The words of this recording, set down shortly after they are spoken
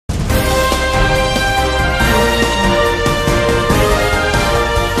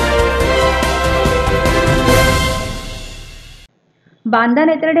बांदा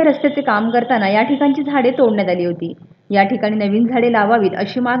नेत्रडे रस्त्याचे काम करताना या ठिकाणची झाडे तोडण्यात आली होती। या ठिकाणी नवीन झाडे लावावीत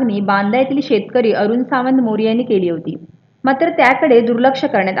अशी मागणी बांदा येथील शेतकरी अरुण सावंत मोरे यांनी केली होती। मात्र त्याकडे दुर्लक्ष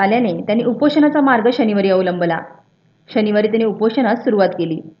करण्यात आल्याने त्यांनी उपोषणाचा मार्ग शनिवारी अवलंबला। शनिवारी त्यांनी उपोषणास सुरुवात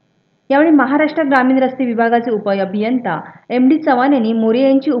केली। यावेळी महाराष्ट्र ग्रामीण रस्ते विभागाचे उपअभियंता एम.डी. चव्हाण यांनी मोरे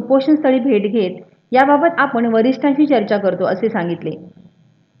यांची उपोषणस्थळी भेट घेत याबाबत आपण वरिष्ठांशी चर्चा करतो असे सांगितले।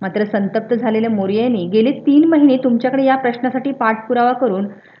 मात्र संतप्त झालेल्या मोरे यांनी गेले 3 महिने तुमच्याकडे या प्रश्नासाठी पाठपुरावा करून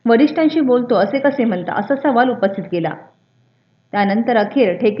वरिष्ठांशी बोलतो असे कसे म्हणता असा सवाल उपस्थित केला। त्यानंतर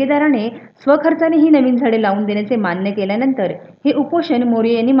अखेर ठेकेदाराने स्वखर्चाने ही नवीन झाडे लावून देण्याचे मान्य केल्यानंतर हे उपोषण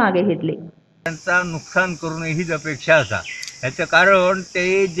मोरे यांनी मागे घेतले। त्यांचा नुकसान करू नये हीच अपेक्षा असा। याचं कारण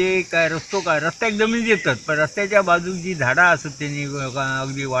ते जे काय रस्त्याक जमीन देतात, पण रस्त्याच्या बाजूक जी झाडं असतात त्यांनी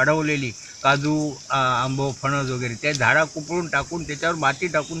अगदी वाढवलेली काजू, आंबो, फणस वगैरे त्या झाडा कुपळून टाकून त्याच्यावर माती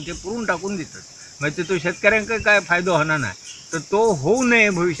टाकून ते पुरून टाकून देतात। म्हणजे तो शेतकऱ्यांना काय फायदा होणार नाही, तर तो होऊ नये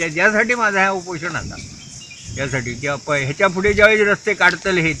भविष्यात यासाठी माझा हा उपोषण आता। यासाठी किंवा ह्याच्या पुढे ज्यावेळी रस्ते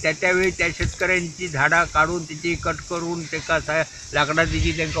काढतले हे त्यावेळी त्या शेतकऱ्यांची झाडा काढून त्याची कट करून त्याका लाकडाची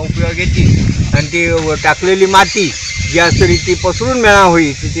जी त्यांना उपयोग येते आणि ती टाकलेली माती जी असतली ती पसरून मेळा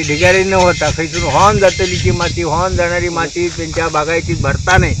होई ती ढिगारी न होता खैसून व्हावून जातली ती माती व्हावून जाणारी माती त्यांच्या बागायतीत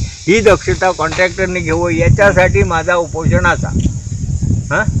भरता नाही ही दक्षता कॉन्ट्रॅक्टरने घेऊ याच्यासाठी माझा उपोषण असा।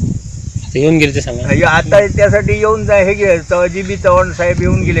 हां येऊन गेले ते सांगा आता त्यासाठी येऊन जा हे गे जी.बी. चव्हाण साहेब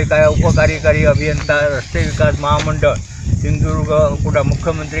येऊन गेले काय उपकार्यकारी अभियंता रस्ते विकास महामंडळ सिंधुदुर्ग कुठं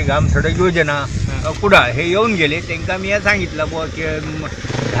मुख्यमंत्री ग्राम सडक योजना कुठं हे येऊन गेले। त्यांना मी सांगितलं बुवा की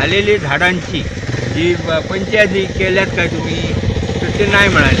झालेली झाडांची जी पंचायती केल्यात काय तुम्ही तर ते नाही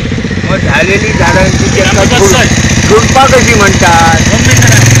म्हणाले। मग झालेली झाडांची त्याचा झुडपा कशी म्हणतात,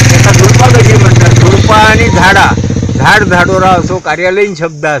 त्याचा झुडपा कशी म्हणतात, झुडपा आणि झाडा झाड झाडोरा असो कार्यालयीन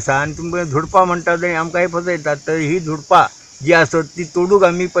शब्द असा आणि तुम्ही झुडपा म्हणतात आणि आमकां हे फसयतात। तर ही झुडपा जी असत ती तोडूक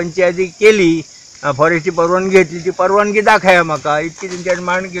आम्ही पंचायती केली, फॉरेस्टची परवानगी घेतली, ती परवानगी दाखवा म्हाका इतकी त्यांच्याकडे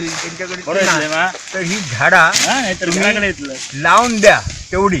मागणी केली त्यांच्याकडे। तर ही झाडा लावून द्या,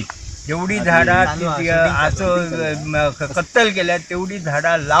 जेवढी झाडा असं कत्तल केल्या तेवढी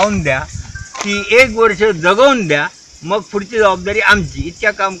झाडा लावून द्या, ती 1 वर्ष जगवून द्या, मग पुढची जबाबदारी आमची।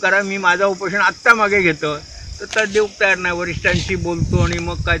 इतक्या काम करा। मी माझा उपोषण आत्ता मागे घेतो तर देऊक तयार नाही, वरिष्ठांशी बोलतो आणि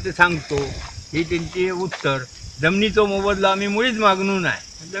मग काय ते सांगतो ही त्यांची उत्तर। जमिनीचा मोबदला आम्ही मुळीच मागणू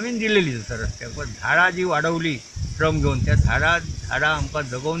नाही, जमीन दिलेली सर रस्त्यावर, पण झाडा जी वाढवली श्रम घेऊन त्या झाडा आमका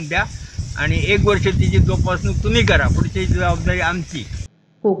जगवून द्या आणि 1 वर्ष तिची जोपासणूक तुम्ही करा, पुढची जबाबदारी आमची।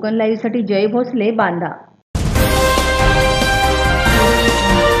 कोकण लाईव्हसाठी जय भोसले, बांदा।